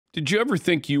Did you ever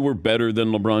think you were better than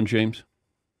LeBron James?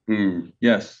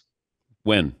 Yes,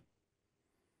 When?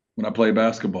 when I played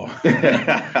basketball.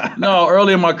 No,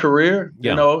 early in my career,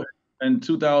 Yeah. in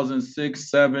 2006,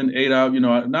 7, 8,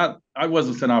 I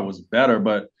wasn't saying I was better,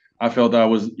 but I felt I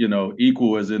was,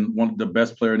 equal as in one of the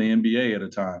best player in the NBA at the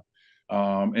time.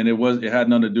 And it had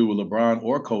nothing to do with LeBron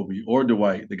or Kobe or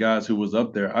Dwight, the guys who was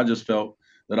up there. I just felt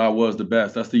that I was the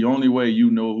best. That's the only way you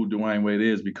know who Dwyane Wade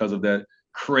is, because of that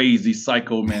crazy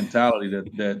psycho mentality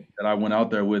that I went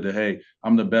out there with. That, hey,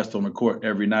 I'm the best on the court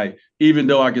every night, even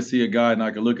though I could see a guy and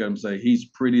I could look at him and say he's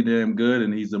pretty damn good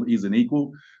and he's an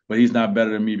equal, but he's not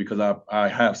better than me because I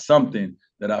have something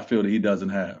that I feel that he doesn't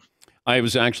have. I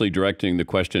was actually directing the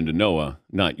question to Noah,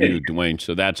 not you, Dwayne.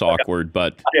 So that's awkward.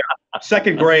 But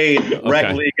Second grade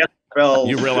rec league NFL.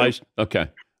 You realized? Okay.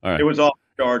 All right. It was off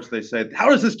the charts. They said, "How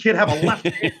does this kid have a left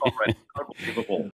hand already?" Unbelievable.